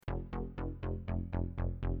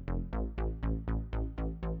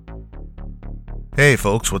Hey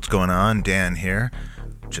folks, what's going on? Dan here.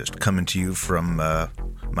 Just coming to you from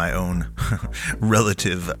my own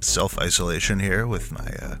relative self-isolation here with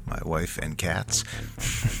my wife and cats.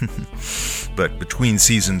 But between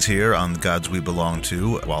seasons here on The Gods We Belong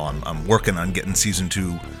To, while I'm working on getting season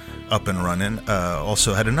 2 up and running,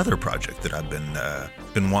 also had another project that I've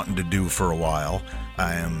been wanting to do for a while.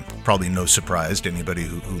 I am probably no surprise to anybody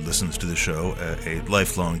who listens to the show, a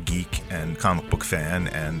lifelong geek and comic book fan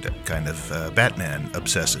and kind of Batman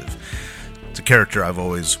obsessive. It's a character I've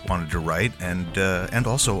always wanted to write and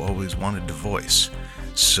also always wanted to voice.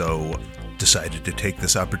 So decided to take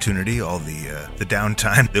this opportunity, all the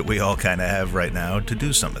downtime that we all kind of have right now, to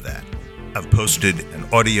do some of that. I've posted an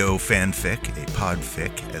audio fanfic, a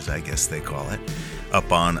podfic as I guess they call it,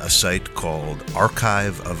 up on a site called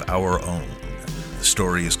Archive of Our Own. The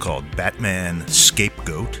story is called Batman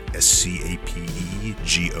Scapegoat,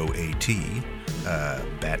 Scapegoat,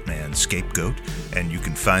 Batman Scapegoat, and you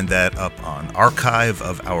can find that up on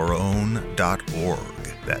archiveofourown.org.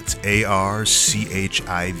 That's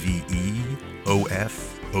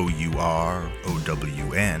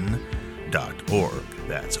archiveofourown.org.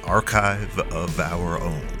 That's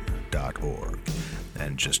archiveofourown.org.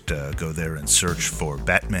 And just go there and search for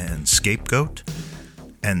Batman Scapegoat.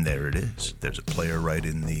 And there it is. There's a player right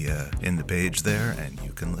in the page there, and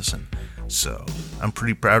you can listen. So I'm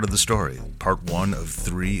pretty proud of the story. Part 1 of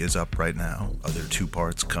 3 is up right now. Other 2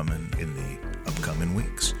 parts coming in the upcoming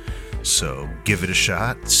weeks. So give it a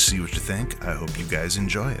shot. See what you think. I hope you guys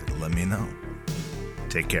enjoy it. Let me know.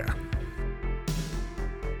 Take care.